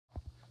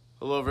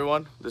Hello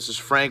everyone, this is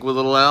Frank with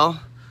little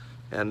L,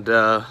 and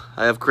I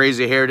have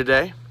crazy hair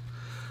today,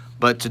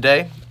 but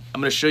today I'm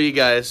going to show you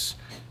guys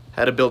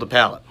how to build a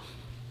pallet.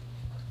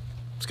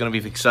 It's going to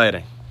be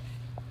exciting,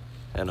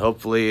 and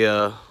hopefully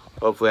I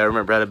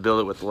remember how to build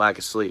it with the lack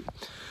of sleep.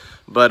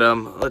 But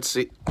let's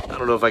see, I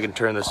don't know if I can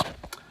turn this.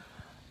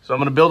 So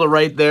I'm going to build it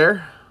right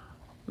there.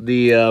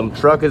 The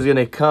truck is going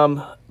to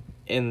come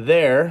in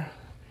there.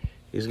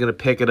 He's going to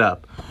pick it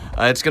up.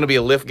 It's going to be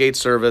a lift gate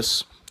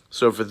service.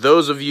 So for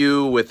those of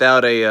you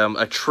without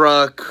a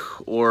truck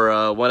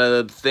or one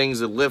of the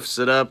things that lifts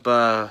it up,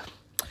 I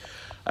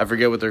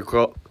forget what they're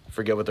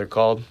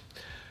called.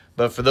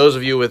 But for those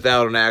of you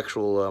without an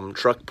actual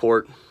truck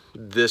port,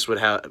 this would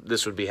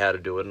be how to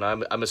do it. And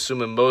I'm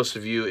assuming most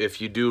of you, if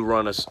you do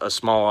run a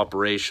small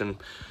operation,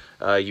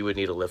 you would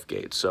need a lift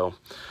gate. So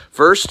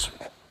first,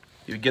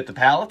 you get the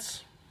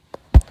pallets.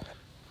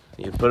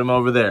 You put them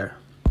over there.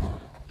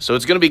 So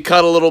it's going to be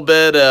cut a little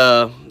bit.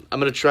 I'm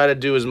going to try to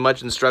do as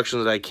much instruction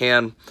as I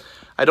can.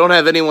 I don't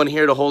have anyone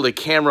here to hold a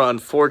camera,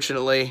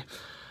 unfortunately,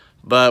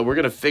 but we're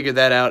going to figure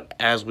that out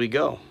as we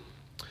go.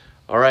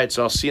 All right,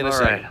 so I'll see you in a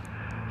second.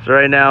 So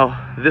right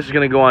now, this is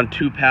going to go on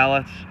 2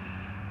 pallets.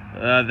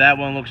 That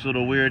one looks a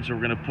little weird, so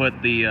we're going to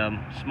put the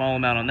small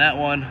amount on that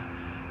one.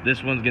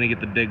 This one's going to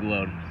get the big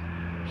load.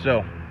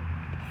 So,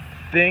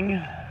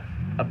 thing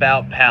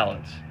about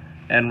pallets,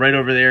 and right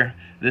over there,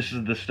 this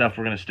is the stuff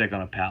we're going to stick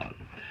on a pallet.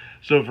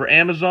 So for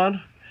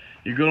Amazon,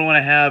 you're going to want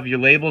to have your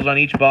labels on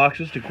each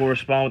boxes to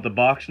correspond with the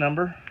box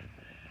number,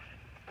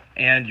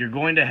 and you're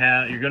going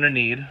to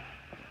need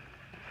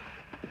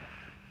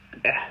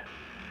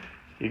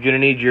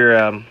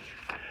your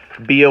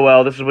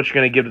BOL. This is what you're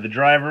going to give to the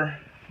driver.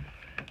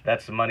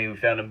 That's the money we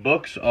found in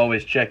books.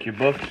 Always check your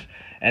books.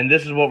 And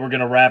this is what we're going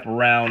to wrap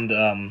around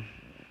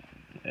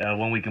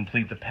when we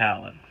complete the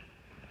pallet.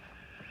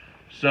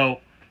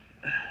 So,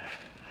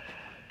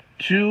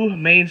 2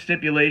 main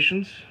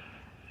stipulations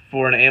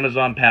for an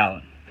Amazon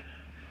pallet.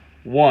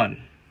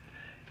 1,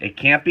 it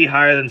can't be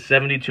higher than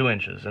 72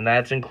 inches, and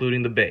that's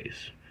including the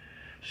base.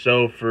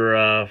 So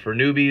for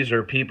newbies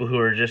or people who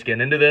are just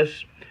getting into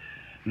this,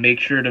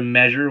 make sure to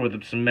measure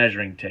with some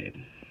measuring tape.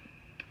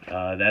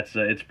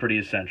 It's pretty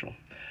essential.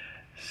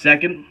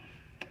 Second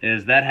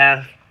is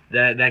that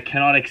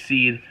cannot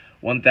exceed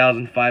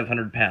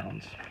 1,500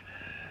 pounds.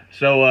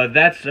 So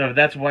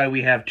that's why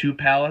we have 2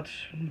 pallets,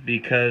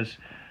 because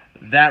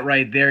that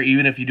right there,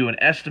 even if you do an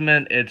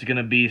estimate, it's going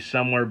to be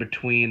somewhere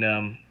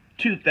between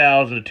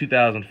 2,000 to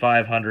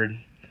 2,500,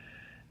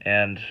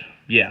 and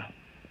yeah,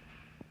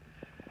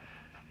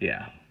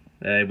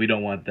 we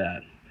don't want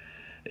that.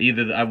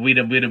 Either we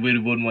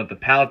wouldn't want the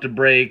pallet to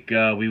break.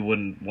 We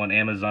wouldn't want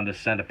Amazon to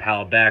send a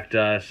pallet back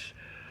to us.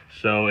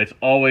 So it's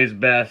always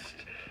best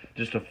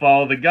just to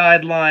follow the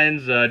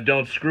guidelines.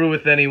 Don't screw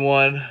with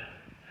anyone.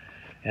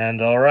 And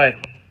all right,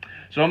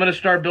 so I'm going to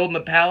start building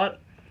the pallet.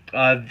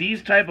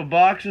 These type of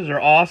boxes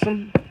are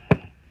awesome.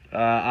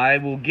 I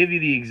will give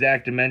you the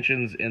exact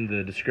dimensions in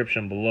the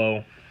description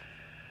below,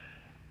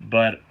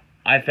 but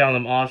I found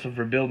them awesome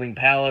for building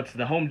pallets.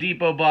 The Home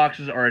Depot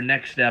boxes are a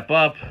next step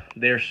up.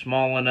 They're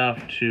small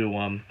enough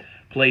to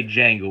play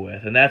Jenga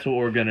with, and that's what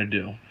we're going to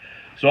do.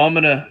 So I'm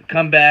going to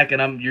come back,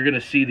 and you're going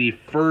to see the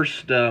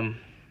first, the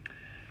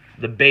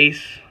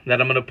base that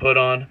I'm going to put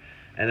on,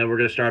 and then we're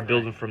going to start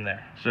building from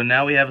there. So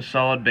now we have a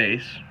solid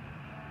base.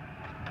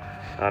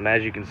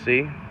 As you can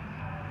see,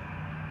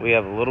 we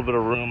have a little bit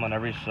of room on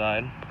every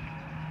side.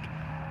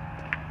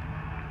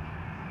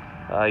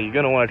 You're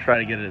going to want to try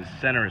to get it as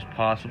center as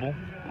possible.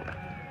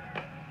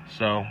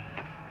 So,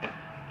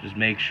 just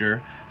make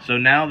sure. So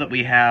now that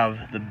we have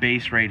the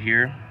base right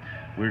here,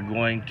 we're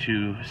going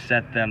to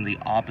set them the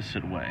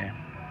opposite way.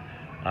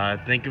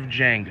 Think of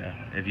Jenga.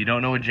 If you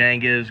don't know what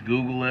Jenga is,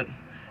 Google it.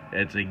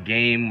 It's a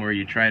game where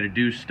you try to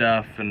do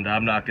stuff, and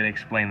I'm not going to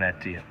explain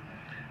that to you.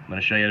 I'm going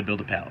to show you how to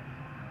build a pallet.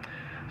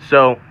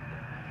 So,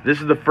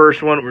 this is the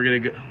first one. We're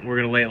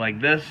gonna lay it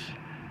like this.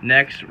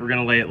 Next, we're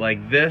gonna lay it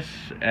like this,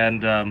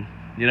 and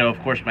you know, of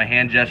course, my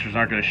hand gestures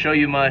aren't going to show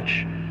you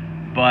much,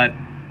 but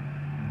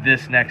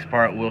this next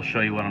part will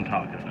show you what I'm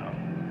talking about.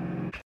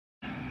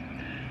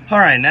 All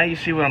right, now you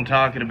see what I'm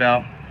talking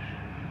about.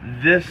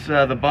 This,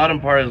 the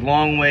bottom part is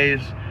long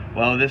ways,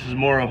 while this is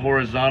more a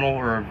horizontal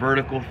or a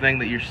vertical thing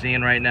that you're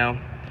seeing right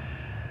now.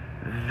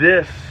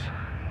 This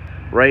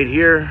right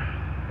here,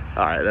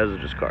 all right, those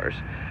are just cars.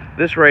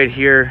 This right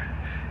here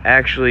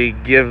actually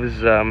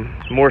gives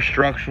more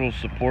structural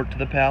support to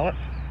the pallet.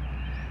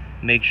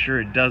 Make sure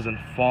it doesn't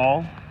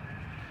fall,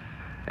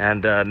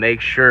 and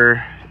make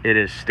sure it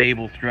is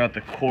stable throughout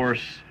the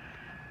course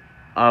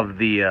of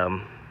the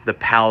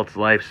pallet's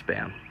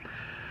lifespan.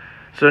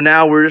 So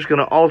now we're just going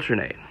to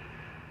alternate.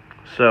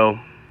 So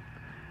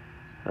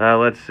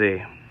let's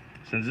see.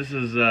 Since this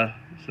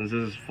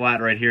is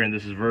flat right here and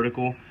this is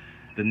vertical,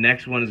 the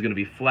next one is going to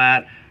be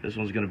flat. This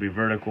one's going to be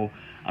vertical.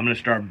 I'm going to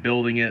start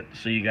building it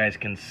so you guys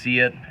can see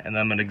it, and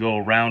then I'm going to go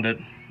around it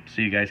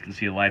so you guys can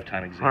see a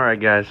lifetime example. All right,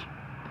 guys.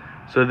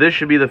 So this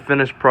should be the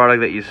finished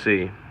product that you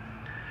see.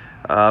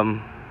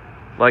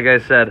 Like I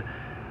said,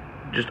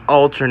 just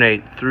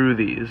alternate through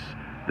these.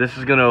 This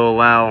is going to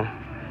allow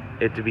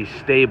it to be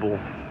stable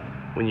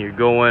when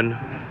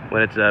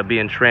it's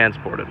being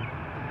transported.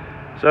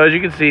 So as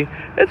you can see,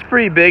 it's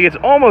pretty big. It's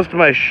almost to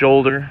my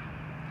shoulder.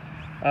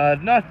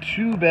 Not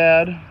too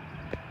bad.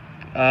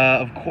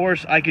 Of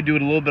course, I could do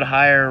it a little bit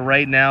higher.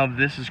 Right now,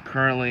 this is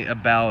currently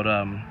about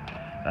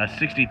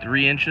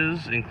 63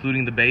 inches,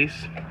 including the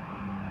base.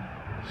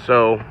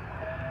 So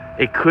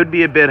it could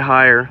be a bit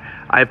higher.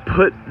 I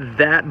put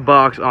that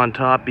box on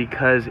top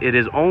because it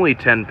is only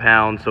 10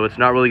 pounds, so it's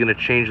not really going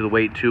to change the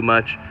weight too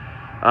much.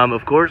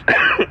 Of course,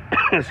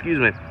 excuse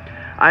me,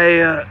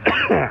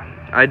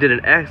 I did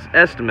an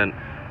estimate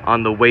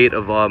on the weight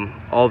of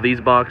all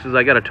these boxes.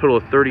 I got a total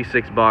of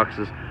 36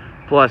 boxes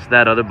plus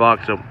that other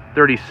box, so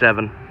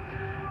 37.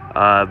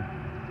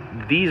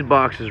 These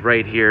boxes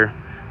right here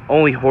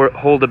only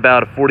hold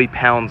about 40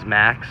 pounds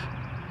max.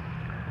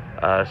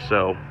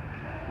 So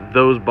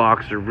those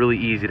boxes are really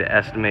easy to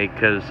estimate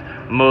because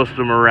most of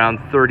them are around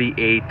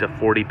 38 to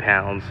 40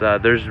 pounds.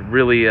 There's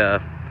really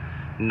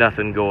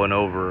nothing going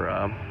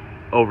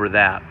over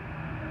that.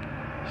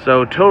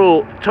 So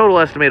total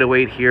estimated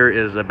weight here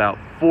is about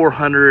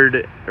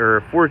 400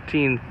 or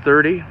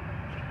 1430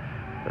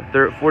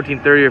 or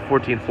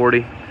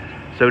 1440.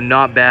 So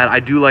not bad. I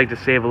do like to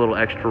save a little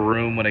extra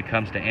room when it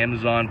comes to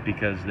Amazon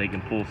because they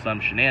can pull some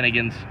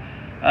shenanigans,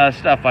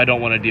 stuff I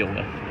don't want to deal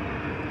with.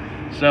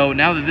 So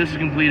now that this is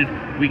completed,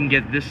 we can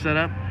get this set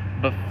up.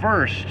 But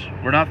first,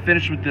 we're not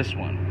finished with this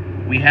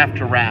one. We have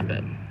to wrap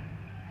it.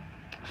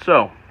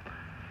 So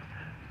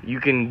you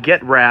can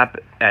get wrap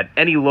at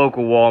any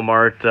local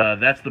Walmart.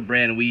 That's the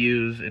brand we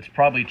use. It's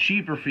probably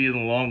cheaper for you in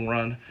the long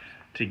run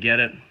to get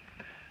it.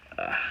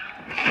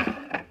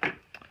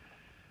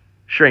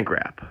 Shrink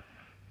wrap.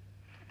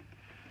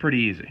 Pretty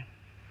easy.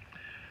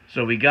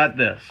 So we got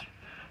this.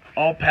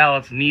 All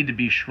pallets need to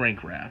be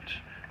shrink wrapped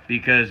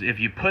because if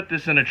you put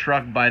this in a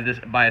truck by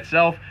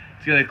itself,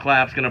 it's going to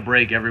collapse, it's going to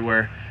break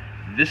everywhere.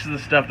 This is the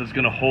stuff that's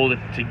going to hold it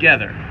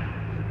together.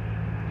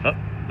 Oh,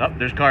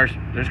 there's cars.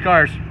 There's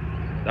cars.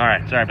 All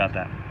right, sorry about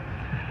that.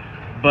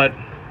 But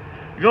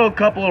go a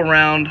couple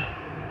around.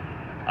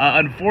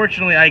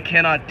 Unfortunately, I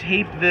cannot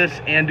tape this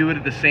and do it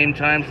at the same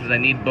time since I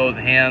need both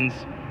hands.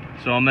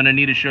 So I'm going to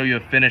need to show you a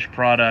finished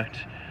product.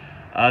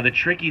 The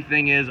tricky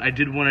thing is, I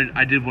did want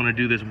to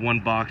do this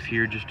one box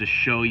here just to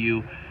show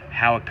you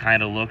how it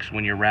kind of looks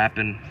when you're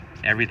wrapping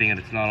everything and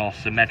it's not all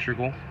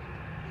symmetrical.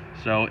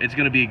 So it's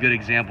going to be a good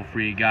example for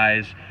you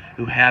guys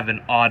who have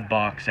an odd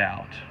box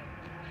out.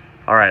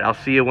 All right, I'll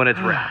see you when it's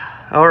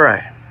wrapped. All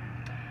right,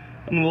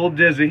 I'm a little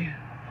dizzy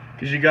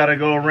because you got to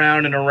go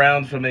around and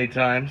around so many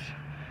times.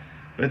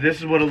 But this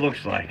is what it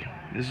looks like.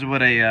 This is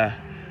what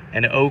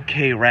an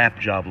okay wrap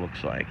job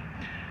looks like.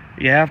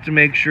 You have to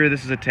make sure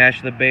this is attached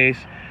to the base.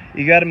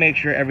 You got to make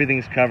sure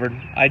everything's covered.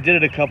 I did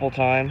it a couple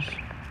times.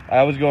 I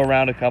always go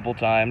around a couple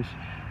times.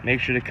 Make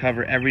sure to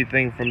cover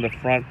everything from the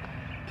front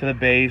to the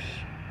base.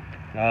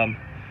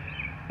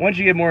 Once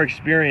you get more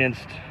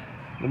experienced,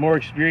 the more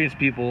experienced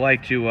people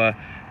like to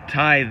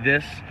tie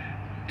this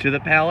to the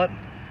pallet.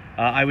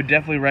 I would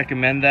definitely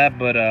recommend that,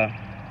 but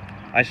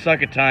I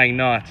suck at tying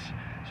knots,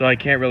 so I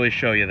can't really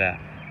show you that,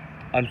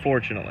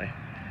 unfortunately.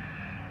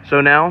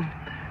 So now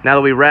that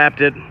we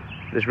wrapped it,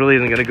 this really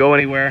isn't going to go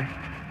anywhere.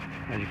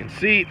 As you can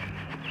see,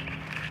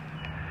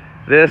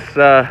 this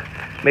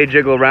may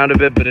jiggle around a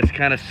bit, but it's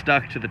kind of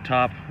stuck to the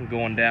top and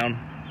going down.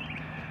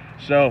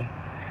 So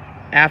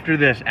after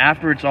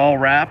it's all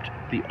wrapped,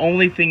 the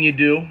only thing you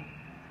do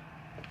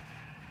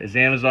is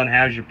Amazon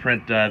has you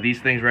print these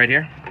things right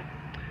here,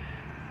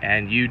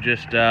 and you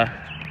just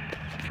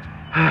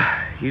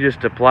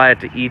apply it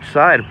to each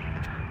side.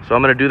 So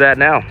I'm going to do that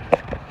now.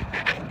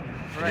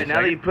 All right,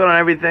 now that you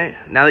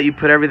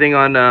put everything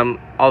on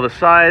all the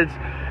sides,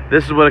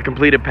 this is what a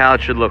completed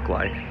pallet should look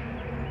like.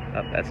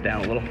 Oh, that's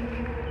down a little.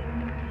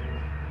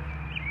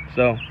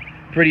 So,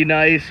 pretty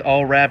nice,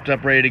 all wrapped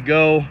up, ready to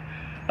go.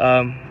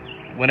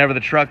 Whenever the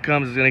truck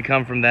comes, it's going to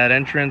come from that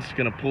entrance. It's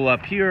going to pull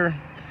up here,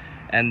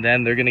 and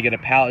then they're going to get a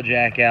pallet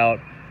jack out,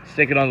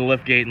 stick it on the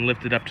lift gate, and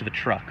lift it up to the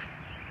truck.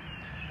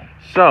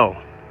 So,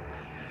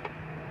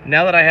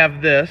 now that I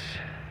have this,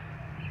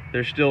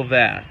 there's still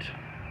that.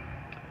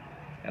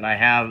 And I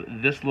have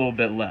this little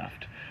bit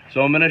left.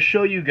 So I'm going to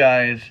show you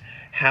guys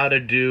how to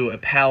do a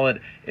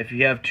pallet if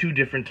you have two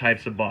different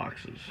types of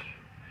boxes.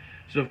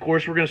 So of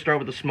course we're going to start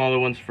with the smaller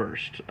ones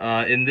first,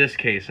 in this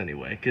case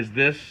anyway, because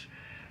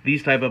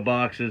these type of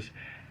boxes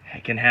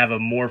can have a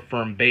more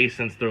firm base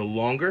since they're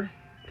longer.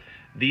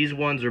 These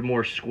ones are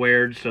more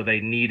squared, so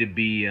they need to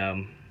be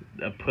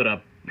put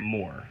up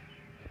more.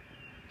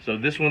 So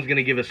this one's going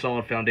to give a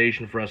solid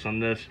foundation for us on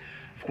this.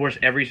 Of course,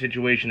 every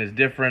situation is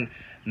different.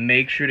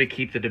 Make sure to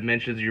keep the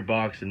dimensions of your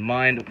box in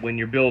mind when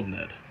you're building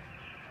it.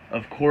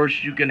 Of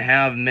course, you can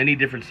have many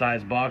different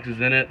size boxes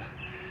in it.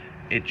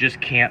 It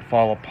just can't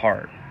fall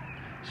apart.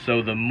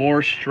 So the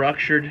more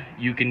structured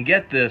you can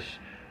get this,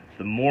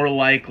 the more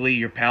likely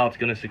your pallet's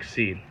going to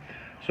succeed.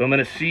 So I'm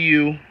going to see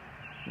you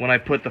when I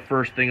put the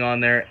first thing on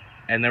there,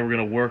 and then we're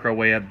going to work our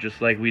way up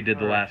just like we did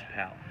the last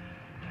pallet.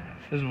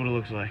 This is what it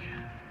looks like.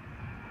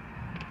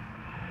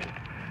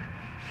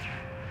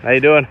 How you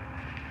doing?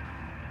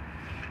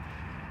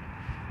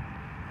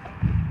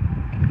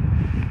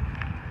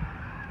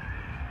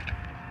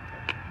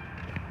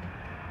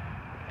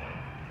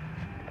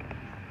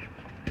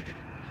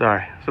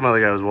 Sorry, some other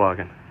guy was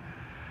walking.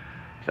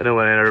 I didn't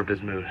want to interrupt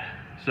his mood.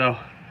 So,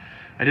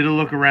 I did a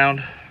look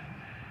around.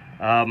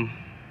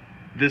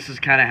 This is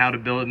kind of how to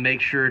build it.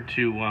 Make sure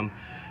to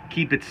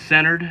keep it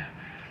centered.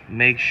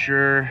 Make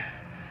sure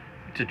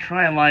to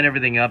try and line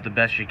everything up the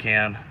best you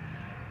can.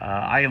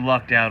 I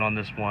lucked out on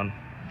this one.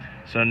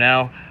 So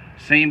now,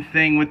 same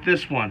thing with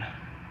this one.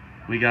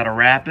 We got to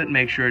wrap it,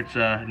 make sure it's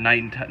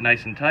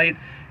nice and tight,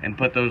 and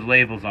put those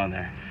labels on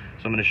there.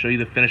 So I'm going to show you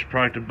the finished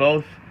product of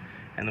both,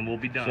 and then we'll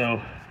be done.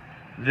 So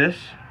this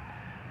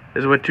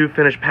is what 2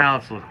 finished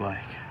pallets look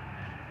like.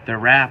 They're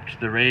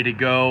wrapped, they're ready to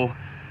go.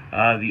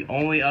 The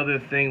only other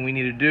thing we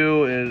need to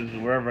do is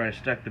wherever I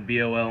stuck the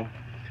BOL.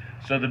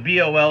 So the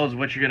BOL is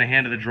what you're going to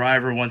hand to the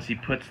driver once he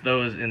puts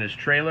those in his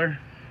trailer.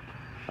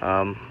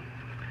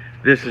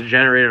 This is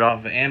generated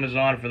off of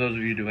Amazon, for those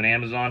of you doing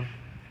Amazon.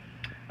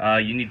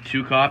 You need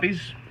 2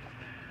 copies.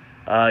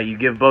 You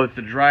give both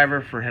the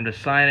driver for him to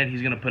sign it.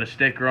 He's going to put a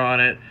sticker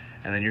on it,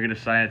 and then you're going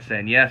to sign it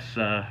saying yes,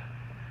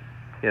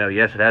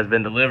 yes, it has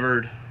been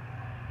delivered,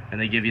 and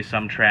they give you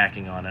some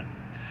tracking on it.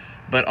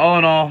 But all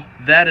in all,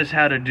 that is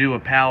how to do a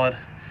pallet.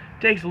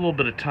 Takes a little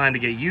bit of time to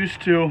get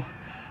used to,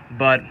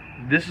 but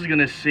this is going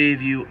to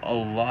save you a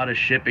lot of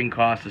shipping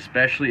costs,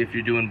 especially if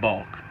you're doing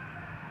bulk.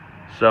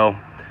 So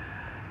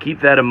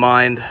keep that in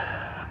mind.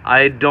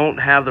 I don't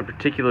have the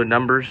particular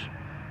numbers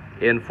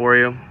in for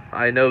you.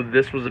 I know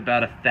this was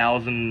about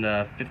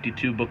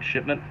 1,052 book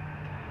shipment,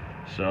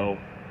 so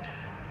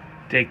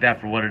take that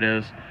for what it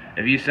is.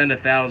 If you send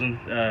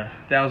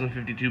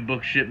 1,052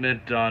 book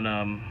shipment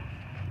on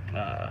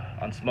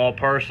small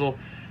parcel,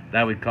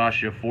 that would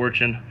cost you a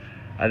fortune.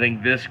 I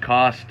think this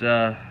cost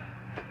I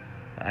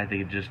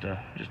think just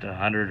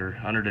 100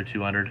 or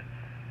 200.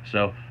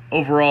 So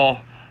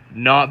overall,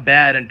 not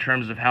bad in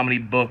terms of how many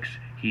books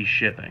he's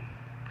shipping.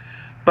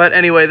 But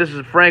anyway, this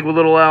is Frank with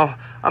Little L.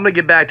 I'm gonna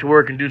get back to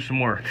work and do some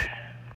work.